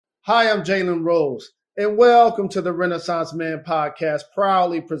Hi, I'm Jalen Rose, and welcome to the Renaissance Man podcast,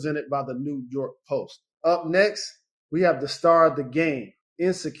 proudly presented by the New York Post. Up next, we have the star of the game,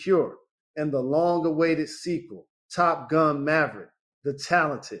 Insecure, and the long-awaited sequel, Top Gun Maverick, the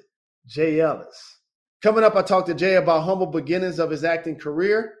talented Jay Ellis. Coming up, I talked to Jay about humble beginnings of his acting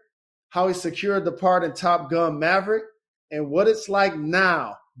career, how he secured the part in Top Gun Maverick, and what it's like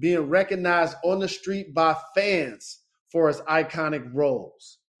now being recognized on the street by fans for his iconic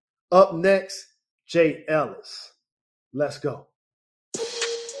roles. Up next, Jay Ellis. Let's go.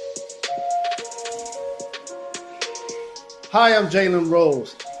 Hi, I'm Jalen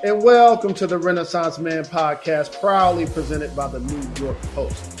Rose, and welcome to the Renaissance Man podcast, proudly presented by the New York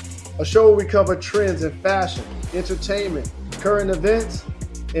Post, a show where we cover trends in fashion, entertainment, current events,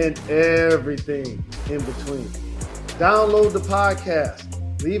 and everything in between. Download the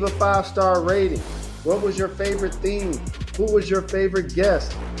podcast, leave a 5-star rating. What was your favorite theme? Who was your favorite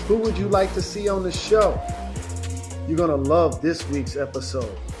guest? Who would you like to see on the show? You're going to love this week's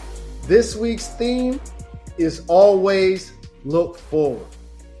episode. This week's theme is always look forward.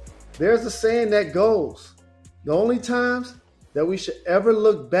 There's a saying that goes, the only times that we should ever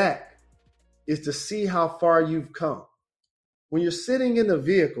look back is to see how far you've come. When you're sitting in the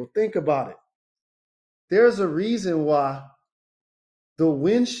vehicle, think about it. There's a reason why the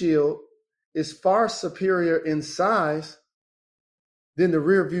windshield is far superior in size than the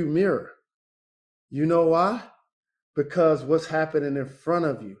rearview mirror. You know why? Because what's happening in front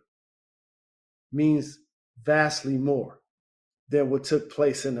of you means vastly more than what took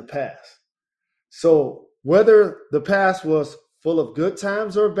place in the past. So whether the past was full of good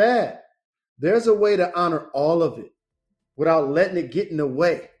times or bad, there's a way to honor all of it without letting it get in the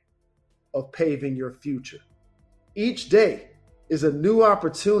way of paving your future. Each day is a new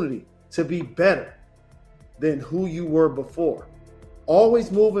opportunity to be better than who you were before.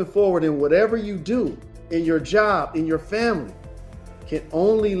 Always moving forward in whatever you do, in your job, in your family, can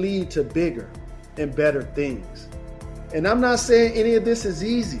only lead to bigger and better things. And I'm not saying any of this is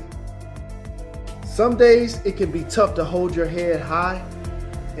easy. Some days it can be tough to hold your head high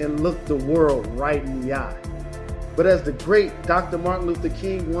and look the world right in the eye. But as the great Dr. Martin Luther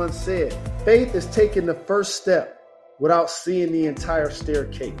King once said, faith is taking the first step without seeing the entire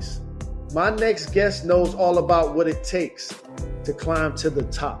staircase. My next guest knows all about what it takes to climb to the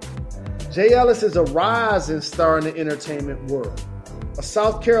top. Jay Ellis is a rising star in the entertainment world, a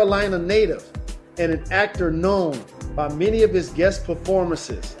South Carolina native, and an actor known by many of his guest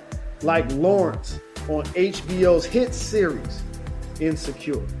performances, like Lawrence on HBO's hit series,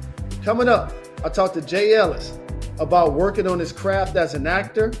 Insecure. Coming up, I talked to Jay Ellis about working on his craft as an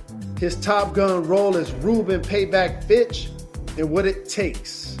actor, his Top Gun role as Ruben Payback Fitch, and what it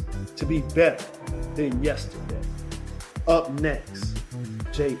takes to be better than yesterday. Up next,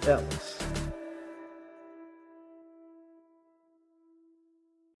 Jay Ellis.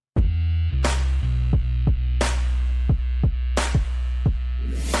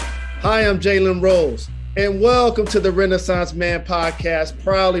 Hi, I'm Jalen Rose, and welcome to the Renaissance Man podcast,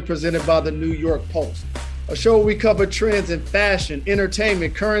 proudly presented by the New York Post, a show where we cover trends in fashion,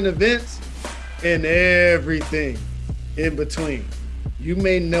 entertainment, current events, and everything in between. You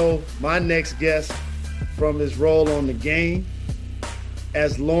may know my next guest from his role on The Game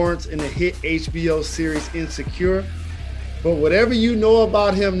as Lawrence in the hit HBO series Insecure. But whatever you know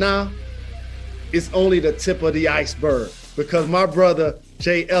about him now, it's only the tip of the iceberg, because my brother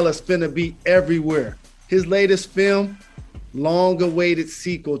Jay Ellis finna be everywhere. His latest film, long-awaited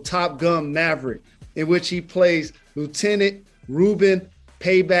sequel, Top Gun Maverick, in which he plays Lieutenant Ruben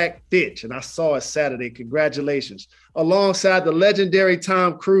Payback Fitch. And I saw it Saturday. Congratulations. Alongside the legendary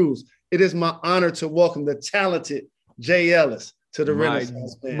Tom Cruise, it is my honor to welcome the talented Jay Ellis to the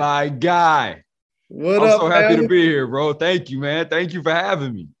Renaissance Man. My guy. What I'm up, so happy family? to be here, bro. Thank you, man. Thank you for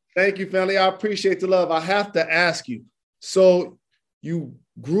having me. Thank you, family. I appreciate the love. I have to ask you. So you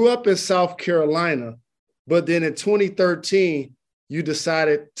grew up in South Carolina, but then in 2013, you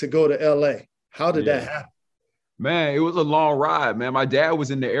decided to go to LA. How did that happen? Man, it was a long ride, man. My dad was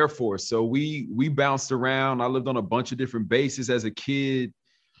in the Air Force, so we bounced around. I lived on a bunch of different bases as a kid.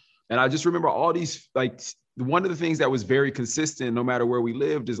 And I just remember all these, like, one of the things that was very consistent, no matter where we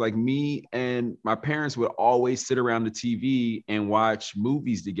lived, is like me and my parents would always sit around the TV and watch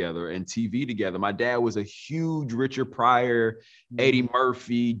movies together and TV together. My dad was a huge Richard Pryor, Eddie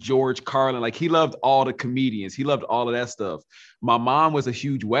Murphy, George Carlin. Like, he loved all the comedians. He loved all of that stuff. My mom was a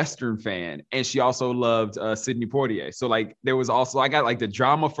huge Western fan, and she also loved Sidney Poitier. So, like, there was also, I got like the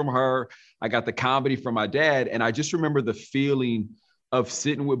drama from her. I got the comedy from my dad. And I just remember the feeling of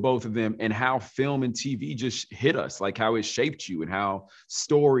sitting with both of them and how film and TV just hit us, like how it shaped you and how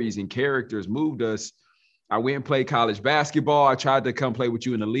stories and characters moved us. I went and played college basketball. I tried to come play with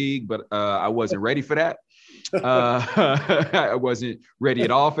you in the league, but I wasn't ready for that. I wasn't ready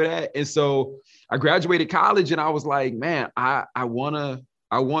at all for that. And so I graduated college and I was like, man, I want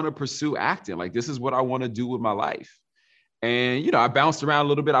to pursue acting. Like, this is what I want to do with my life. And, you know, I bounced around a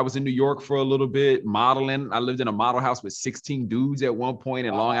little bit. I was in New York for a little bit, modeling. I lived in a model house with 16 dudes at one point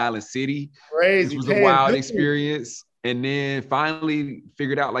in Long Island City. Crazy. This was a wild experience. And then finally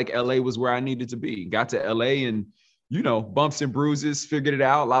figured out like LA was where I needed to be. Got to LA and, you know, bumps and bruises, figured it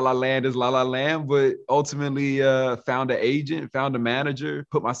out. La La Land is La La Land, but ultimately found an agent, found a manager,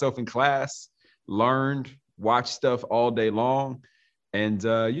 put myself in class, learned, watched stuff all day long, and,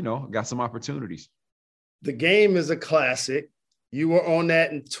 you know, got some opportunities. The Game is a classic. You were on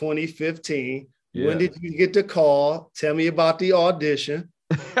that in 2015. Yeah. When did you get the call? Tell me about the audition.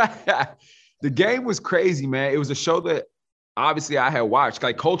 The Game was crazy, man. It was a show that obviously I had watched.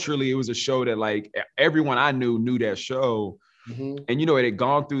 Like, culturally, it was a show that like everyone I knew that show. Mm-hmm. And, you know, it had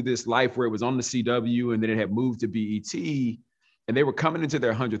gone through this life where it was on the CW and then it had moved to BET and they were coming into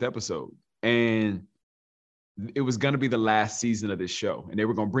their 100th episode. And it was going to be the last season of this show. And they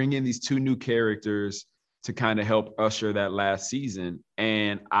were going to bring in these two new characters to kind of help usher that last season.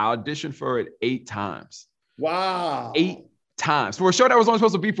 And I auditioned for it 8 times. Wow. 8 times. For a show that was only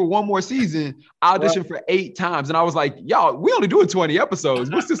supposed to be for one more season, I auditioned for 8 times. And I was like, y'all, we only doing 20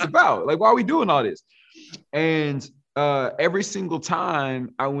 episodes. What's this about? Like, why are we doing all this? And every single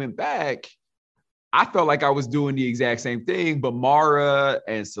time I went back, I felt like I was doing the exact same thing, but Mara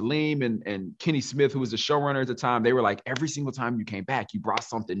and Salim and Kenny Smith, who was the showrunner at the time, they were like, every single time you came back, you brought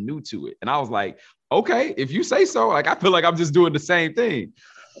something new to it. And I was like, okay, if you say so. Like, I feel like I'm just doing the same thing.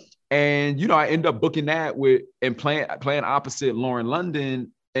 And, you know, I ended up booking that and playing opposite Lauren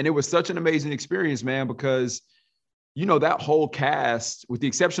London. And it was such an amazing experience, man, because, you know, that whole cast, with the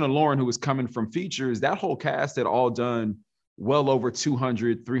exception of Lauren, who was coming from features, that whole cast had all done well over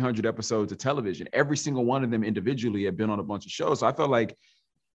 200, 300 episodes of television. Every single one of them individually had been on a bunch of shows. So I felt like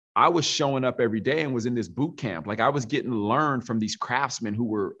I was showing up every day and was in this boot camp. Like, I was getting to learn from these craftsmen who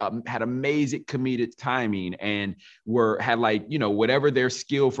were had amazing comedic timing and had like, you know, whatever their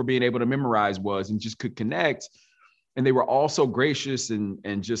skill for being able to memorize was, and just could connect. And they were all so gracious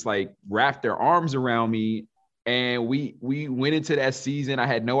and just like wrapped their arms around me. And we went into that season. I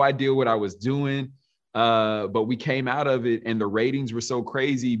had no idea what I was doing. But we came out of it and the ratings were so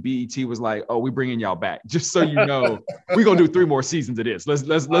crazy. BET was like, oh, we're bringing y'all back. Just so you know, we're going to do 3 more seasons of this.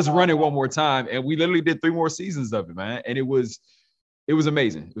 Let's run it one more time. And we literally did 3 more seasons of it, man. And it was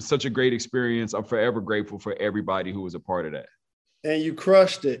amazing. It was such a great experience. I'm forever grateful for everybody who was a part of that. And you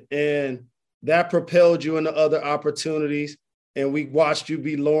crushed it. And that propelled you into other opportunities. And we watched you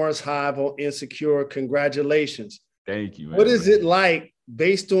be Lawrence Hive on Insecure. Congratulations. Thank you, man. What is it like,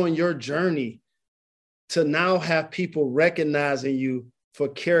 based on your journey, to now have people recognizing you for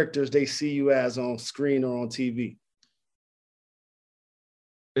characters they see you as on screen or on TV?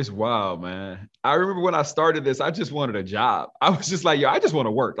 It's wild, man. I remember when I started this, I just wanted a job. I was just like, yo, I just want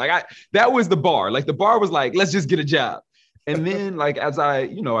to work. Like, that was the bar. Like, the bar was like, let's just get a job. And then, like, as I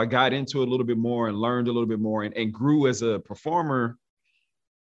got into it a little bit more and learned a little bit more and grew as a performer,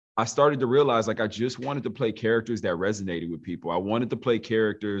 I started to realize, like, I just wanted to play characters that resonated with people. I wanted to play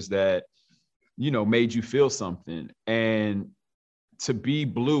characters that, you know, made you feel something. And to be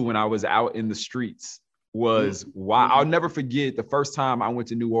Blue when I was out in the streets was wow. I'll never forget the first time I went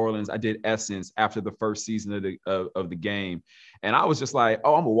to New Orleans. I did Essence after the first season of the Game. And I was just like,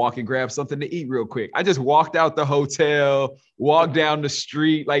 oh, I'm gonna walk and grab something to eat real quick. I just walked out the hotel, walked down the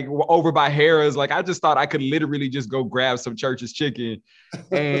street, like over by Harrah's. Like, I just thought I could literally just go grab some Church's chicken.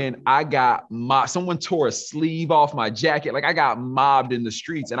 And I got someone tore a sleeve off my jacket. Like, I got mobbed in the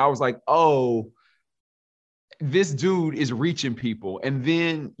streets. And I was like, oh, this dude is reaching people. And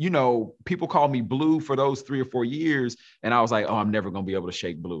then, you know, people called me Blue for those 3 or 4 years. And I was like, oh, I'm never going to be able to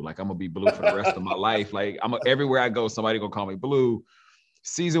shake Blue. Like, I'm going to be Blue for the rest of my life. Like, everywhere I go, somebody going to call me Blue.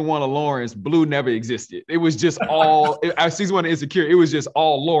 Season 1 of Lawrence, Blue never existed. It was just all, season 1 of Insecure, it was just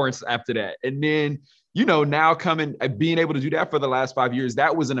all Lawrence after that. And then, you know, now being able to do that for the last 5 years,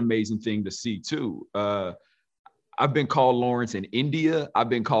 that was an amazing thing to see too. I've been called Lawrence in India. I've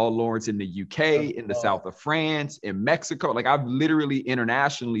been called Lawrence in the UK, in the south of France, in Mexico. Like, I've literally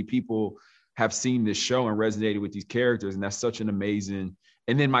internationally, people have seen this show and resonated with these characters. And that's such an amazing,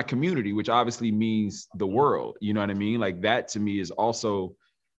 and then my community, which obviously means the world, you know what I mean? Like, that to me is also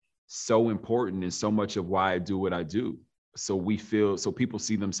so important and so much of why I do what I do. So people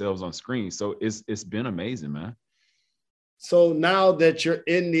see themselves on screen. So it's been amazing, man. So now that you're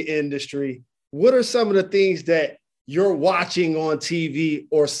in the industry, what are some of the things that you're watching on TV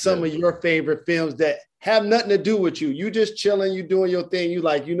or some of your favorite films that have nothing to do with you? You just chilling, you doing your thing. You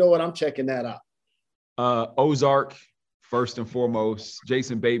like, you know what? I'm checking that out. Ozark, first and foremost.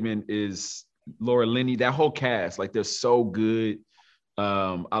 Jason Bateman is Laura Linney. That whole cast, like they're so good.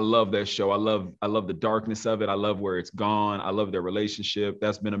 I love that show. I love the darkness of it. I love where it's gone. I love their relationship.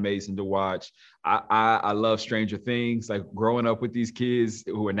 That's been amazing to watch. I love Stranger Things, like growing up with these kids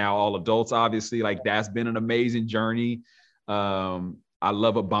who are now all adults, obviously, like that's been an amazing journey. I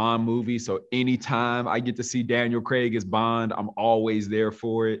love a Bond movie. So anytime I get to see Daniel Craig as Bond, I'm always there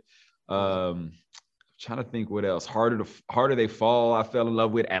for it. Trying to think what else. Harder They Fall, I fell in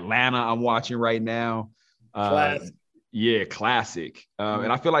love with. Atlanta, I'm watching right now. Classic. Yeah, classic.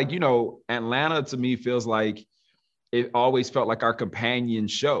 And I feel like, Atlanta to me feels like it always felt like our companion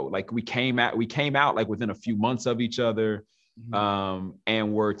show. Like we came out like within a few months of each other,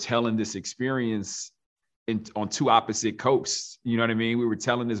 and we're telling this experience on two opposite coasts. You know what I mean? We were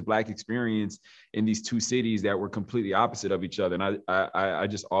telling this Black experience in these two cities that were completely opposite of each other. And I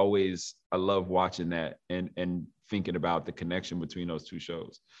just always, I love watching that and thinking about the connection between those two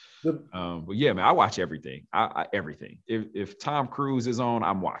shows. But yeah, man, I watch everything. Everything. If Tom Cruise is on,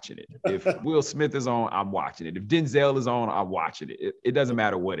 I'm watching it. If Will Smith is on, I'm watching it. If Denzel is on, I'm watching it. It doesn't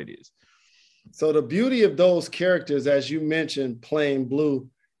matter what it is. So the beauty of those characters, as you mentioned, playing Blue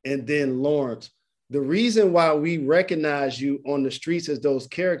and then Lawrence, the reason why we recognize you on the streets as those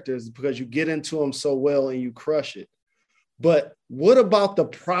characters is because you get into them so well and you crush it. But what about the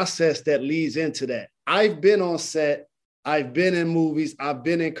process that leads into that? I've been on set, I've been in movies, I've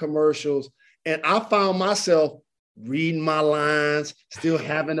been in commercials, and I found myself reading my lines, still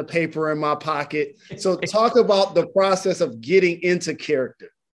having a paper in my pocket. So talk about the process of getting into character.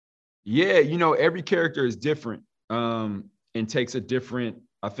 Yeah, every character is different, and takes a different,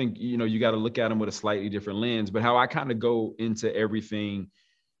 I think, you got to look at them with a slightly different lens. But how I kind of go into everything,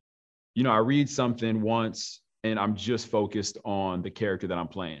 I read something once and I'm just focused on the character that I'm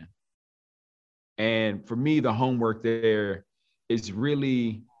playing. And for me, the homework there is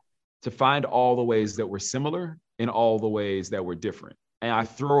really to find all the ways that we're similar and all the ways that we're different. And I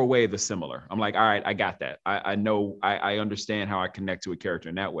throw away the similar. I'm like, all right, I got that. I know, I understand how I connect to a character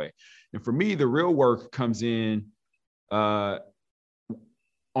in that way. And for me, the real work comes in on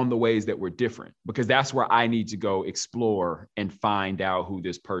the ways that we're different, because that's where I need to go explore and find out who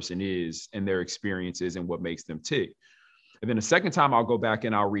this person is and their experiences and what makes them tick. And then the second time I'll go back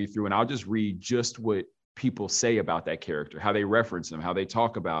and I'll read through and I'll just read just what people say about that character, how they reference him, how they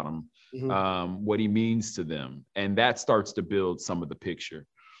talk about him, what he means to them. And that starts to build some of the picture.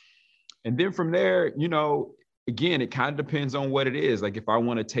 And then from there, again, it kind of depends on what it is. Like if I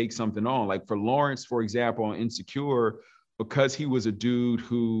want to take something on, like for Lawrence, for example, on Insecure, because he was a dude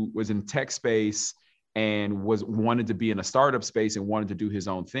who was in tech space and wanted to be in a startup space and wanted to do his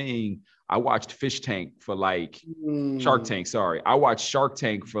own thing, I watched Fish Tank for Shark Tank. Sorry. I watched Shark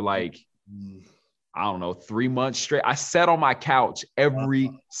Tank for I don't know, 3 months straight. I sat on my couch every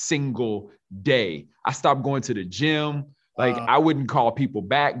single day. I stopped going to the gym. I wouldn't call people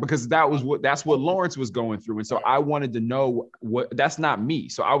back because that's what Lawrence was going through. And so I wanted to know that's not me.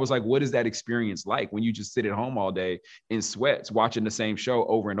 So I was like, what is that experience like when you just sit at home all day in sweats, watching the same show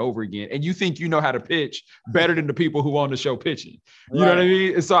over and over again? And you think you know how to pitch better than the people who on the show pitching, you know what I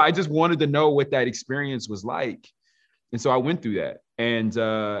mean? And so I just wanted to know what that experience was like. And so I went through that. And,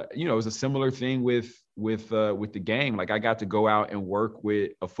 it was a similar thing with the game. Like I got to go out and work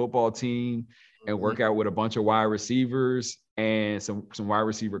with a football team and work out with a bunch of wide receivers and some wide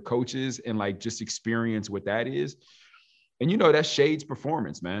receiver coaches and just experience what that is. And, that shades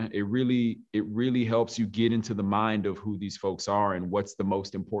performance, man. It really helps you get into the mind of who these folks are and what's the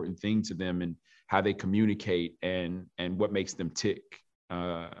most important thing to them and how they communicate and what makes them tick.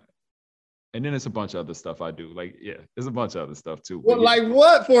 And then it's a bunch of other stuff I do. There's a bunch of other stuff too. Well,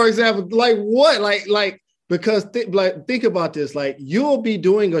 what, for example, what? Because think about this, you'll be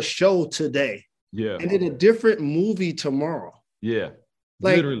doing a show today. Yeah. And then a different movie tomorrow. Yeah.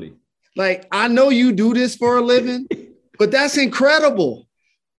 Literally. I know you do this for a living, but that's incredible.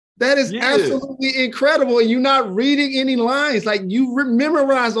 That is absolutely incredible. And you're not reading any lines. You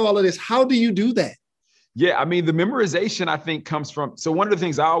memorize all of this. How do you do that? Yeah. I mean, the memorization, I think, comes from, so one of the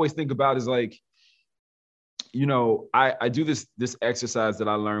things I always think about is I do this exercise that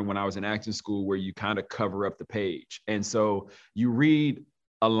I learned when I was in acting school where you kind of cover up the page. And so you read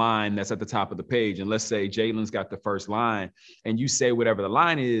a line that's at the top of the page. And let's say Jalen's got the first line and you say whatever the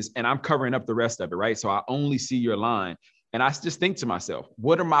line is, and I'm covering up the rest of it, right? So I only see your line. And I just think to myself,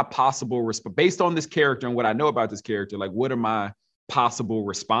 what are my possible based on this character and what I know about this character? Like, what are my possible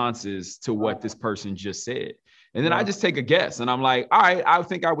responses to what this person just said? And then I just take a guess, and I'm like, all right, I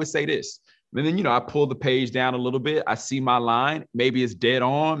think I would say this. And then, I pull the page down a little bit. I see my line. Maybe it's dead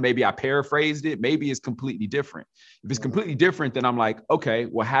on. Maybe I paraphrased it. Maybe it's completely different. If it's completely different, then I'm like, okay,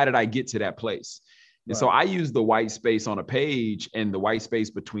 well, how did I get to that place? And so I use the white space on a page and the white space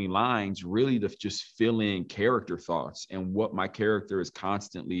between lines really to just fill in character thoughts and what my character is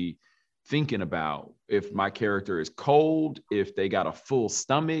constantly thinking about. If my character is cold, if they got a full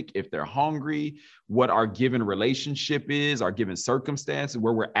stomach, if they're hungry, what our given relationship is, our given circumstances,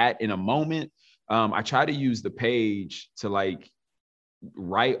 where we're at in a moment. I try to use the page to like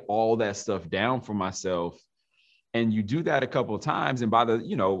write all that stuff down for myself. And you do that a couple of times. And by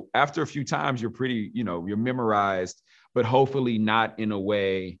the, after a few times, you're pretty, you're memorized, but hopefully not in a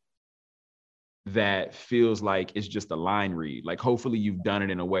way that feels like it's just a line read. Like, hopefully you've done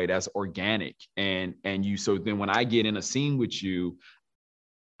it in a way that's organic. And so then when I get in a scene with you,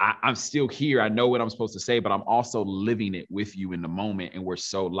 I'm still here. I know what I'm supposed to say, but I'm also living it with you in the moment. And we're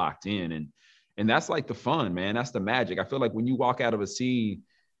so locked in. And that's like the fun, man. That's the magic. I feel like when you walk out of a scene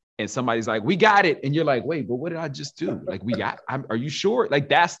and somebody's like, we got it. And you're like, wait, but what did I just do? Like, are you sure? Like,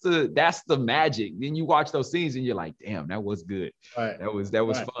 that's the magic. Then you watch those scenes and you're like, damn, that was good. Right. That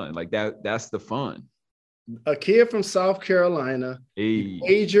was fun. Like that's the fun. A kid from South Carolina,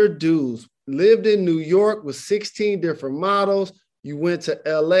 paid your dues, lived in New York with 16 different models. You went to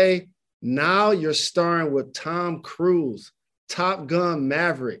LA. Now you're starring with Tom Cruise, Top Gun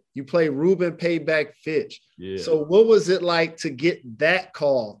Maverick. You play Ruben Payback Fitch. Yeah. So what was it like to get that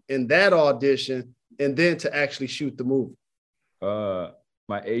call in that audition and then to actually shoot the movie?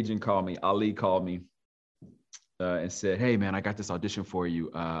 My agent called me, Ali called me and said, hey man, I got this audition for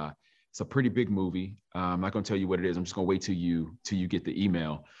you. It's a pretty big movie. I'm not going to tell you what it is. I'm just going to wait till you get the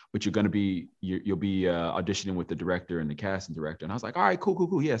email, but you'll be auditioning with the director and the casting director. And I was like, all right,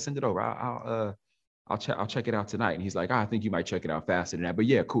 cool. Yeah, send it over. I'll check it out tonight. And he's like, I think you might check it out faster than that. But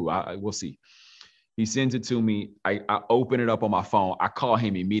yeah, cool. We'll see. He sends it to me. I open it up on my phone. I call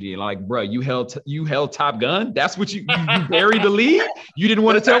him immediately. I'm like, bro, you held Top Gun? That's what you buried the lead? You didn't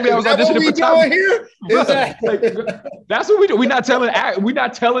want to tell me I was auditioning for Top Gun here? Like, that's what we do. We're not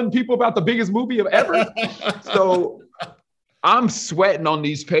telling people about the biggest movie of ever. So I'm sweating on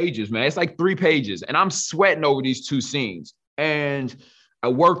these pages, man. It's like 3 pages. And I'm sweating over these 2 scenes. And I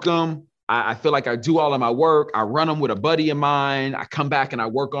work them. I feel like I do all of my work. I run them with a buddy of mine. I come back and I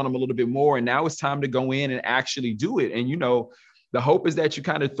work on them a little bit more. And now it's time to go in and actually do it. And, the hope is that you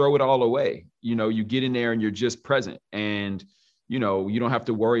kind of throw it all away. You get in there and you're just present. And, you don't have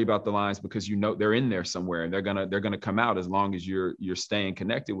to worry about the lines because, they're in there somewhere and they're going to come out as long as you're staying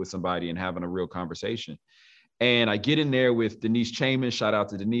connected with somebody and having a real conversation. And I get in there with Denise Chayman. Shout out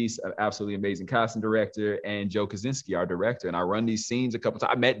to Denise, an absolutely amazing casting director, and Joe Kosinski, our director. And I run these scenes a couple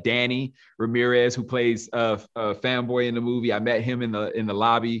times. I met Danny Ramirez, who plays a fanboy in the movie. I met him in the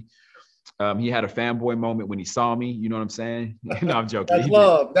lobby. He had a fanboy moment when he saw me. You know what I'm saying? No, I'm joking. That's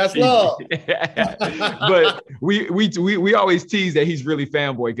love. That's love. But we always tease that he's really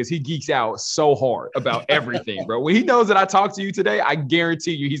fanboy because he geeks out so hard about everything, bro. When he knows that I talked to you today, I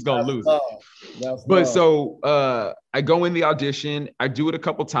guarantee you he's gonna lose it. But so I go in the audition. I do it a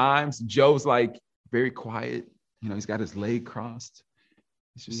couple times. Joe's like very quiet. He's got his leg crossed.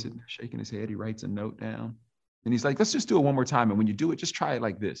 He's just sitting there shaking his head. He writes a note down. And he's like, let's just do it one more time. And when you do it, just try it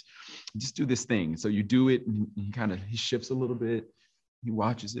like this. Just do this thing. So you do it and he shifts a little bit. He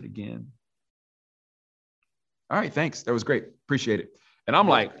watches it again. All right, thanks. That was great. Appreciate it. And I'm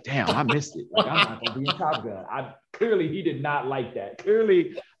like, damn, I missed it. Like, I'm not going to be in Top Gun. Clearly, he did not like that.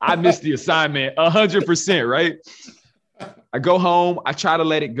 Clearly, I missed the assignment 100%, right? I go home. I try to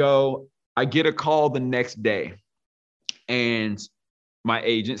let it go. I get a call the next day. And my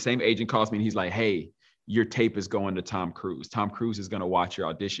same agent calls me and he's like, hey, your tape is going to Tom Cruise. Tom Cruise is going to watch your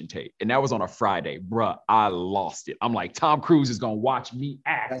audition tape. And that was on a Friday. Bruh, I lost it. I'm like, Tom Cruise is going to watch me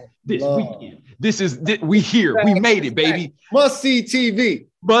act this weekend. We here. We made it, baby. Must see TV.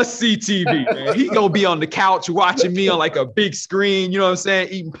 Must see TV, man. He going to be on the couch watching me on like a big screen, you know what I'm saying?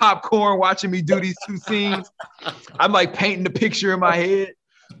 Eating popcorn, watching me do these 2 scenes. I'm like painting the picture in my head.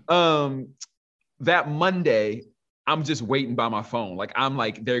 That Monday, I'm just waiting by my phone. Like, I'm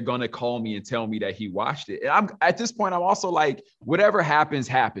like, they're going to call me and tell me that he watched it. And at this point, I'm also like, whatever happens,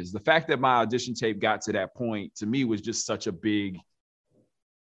 happens. The fact that my audition tape got to that point to me was just such a big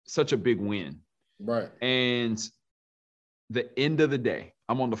win. Right. And the end of the day,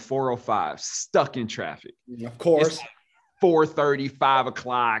 I'm on the 405, stuck in traffic. Of course. 4:30, 5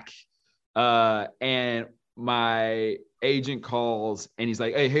 o'clock. And my Agent calls and he's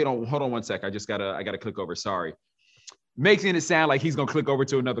like, hey, hold on 1 sec. I gotta click over. Sorry. Making it sound like he's gonna click over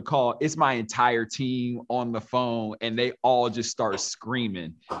to another call. It's my entire team on the phone, and they all just start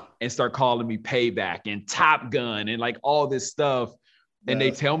screaming and start calling me Payback and Top Gun and like all this stuff. And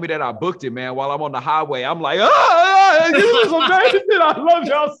they tell me that I booked it, man, while I'm on the highway. I'm like, this is amazing. I love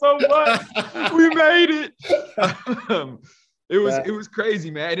y'all so much. We made it. It was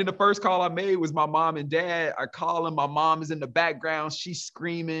crazy, man. And then the first call I made was my mom and dad. I call them. My mom is in the background. She's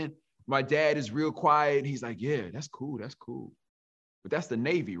screaming. My dad is real quiet. He's like, yeah, that's cool. That's cool. But that's the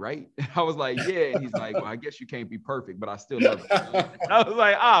Navy, right? And I was like, yeah. And he's like, well, I guess you can't be perfect, but I still love it. I was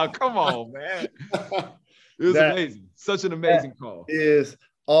like, oh, come on, man. It was amazing. Such an amazing call. Is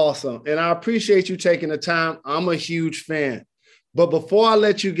awesome. And I appreciate you taking the time. I'm a huge fan. But before I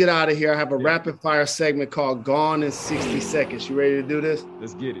let you get out of here, I have a rapid fire segment called Gone in 60 Seconds. You ready to do this?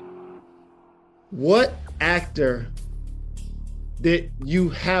 Let's get it. What actor that you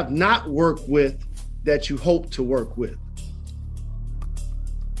have not worked with that you hope to work with?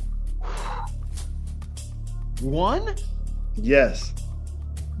 One? Yes.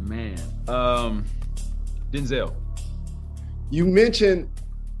 Man. Denzel. You mentioned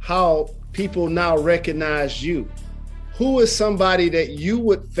how people now recognize you. Who is somebody that you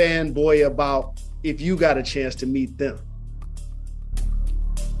would fanboy about if you got a chance to meet them?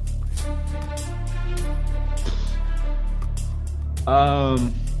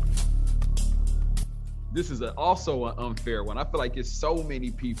 This is also an unfair one. I feel like it's so many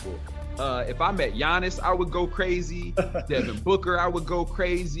people. If I met Giannis, I would go crazy. Devin Booker, I would go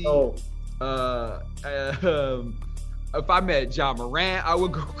crazy. If I met Ja Morant, I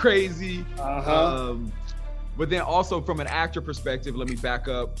would go crazy. But then also from an actor perspective, let me back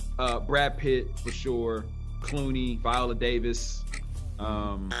up. Brad Pitt for sure. Clooney, Viola Davis.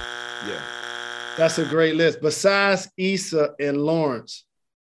 Yeah. That's a great list. Besides Issa and Lawrence,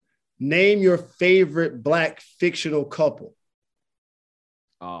 name your favorite Black fictional couple.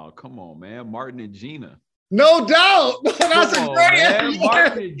 Oh, come on, man. Martin and Gina. No doubt. That's a great answer.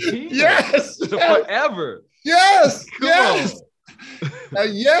 Martin and Gina. Yes. Forever. Yes. Come on.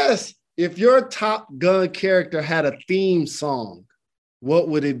 Yes. If your Top Gun character had a theme song, what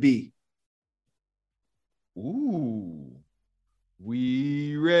would it be? Ooh.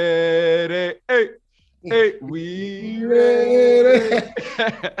 We ready. Hey, we ready.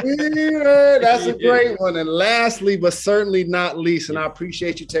 We ready. That's a great one. And lastly, but certainly not least, and I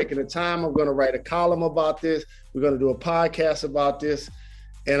appreciate you taking the time. I'm going to write a column about this. We're going to do a podcast about this.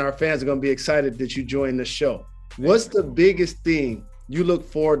 And our fans are going to be excited that you joined the show. What's the biggest thing you look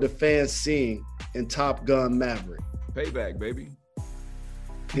forward to fans seeing in Top Gun Maverick? Payback, baby.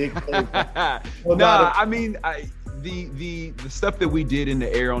 Big payback. The stuff that we did in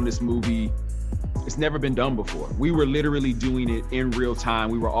the air on this movie, it's never been done before. We were literally doing it in real time.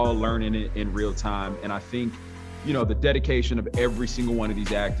 We were all learning it in real time. And I think, the dedication of every single one of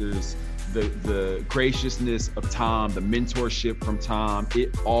these actors, the graciousness of Tom, the mentorship from Tom,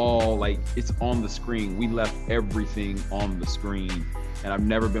 it all it's on the screen. We left everything on the screen. And I've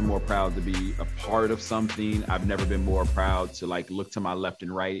never been more proud to be a part of something. I've never been more proud to look to my left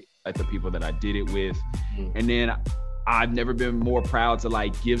and right at the people that I did it with. Mm-hmm. And then I've never been more proud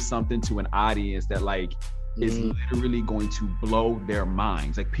to give something to an audience that is literally going to blow their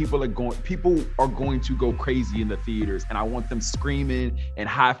minds. People are going to go crazy in the theaters, and I want them screaming and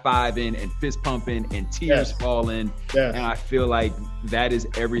high-fiving and fist pumping and tears falling. Yes. And I feel like that is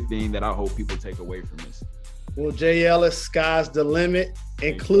everything that I hope people take away from this. Well, Jay Ellis, sky's the limit,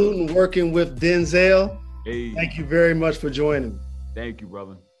 including working with Denzel. Hey. Thank you very much for joining me. Thank you,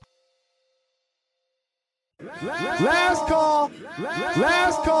 brother. Last call.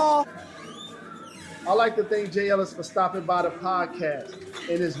 I'd like to thank Jay Ellis for stopping by the podcast.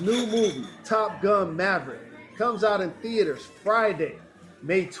 And his new movie, Top Gun Maverick, comes out in theaters Friday,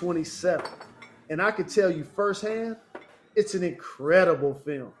 May 27th. And I can tell you firsthand, it's an incredible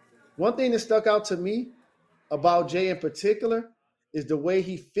film. One thing that stuck out to me about Jay in particular is the way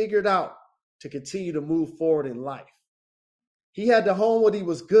he figured out to continue to move forward in life. He had to hone what he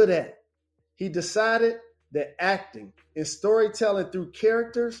was good at. He decided that acting and storytelling through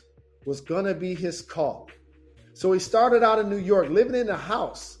characters was going to be his call. So he started out in New York, living in a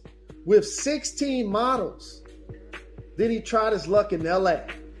house with 16 models. Then he tried his luck in LA.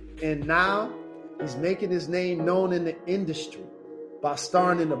 And now he's making his name known in the industry by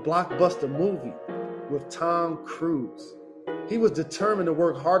starring in a blockbuster movie with Tom Cruise. He was determined to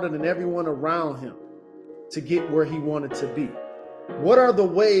work harder than everyone around him to get where he wanted to be. What are the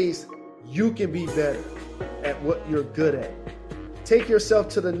ways you can be better at what you're good at? Take yourself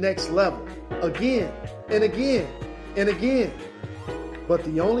to the next level again and again and again. But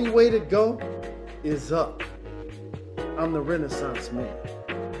the only way to go is up. I'm the Renaissance Man.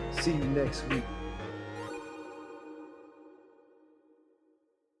 See you next week.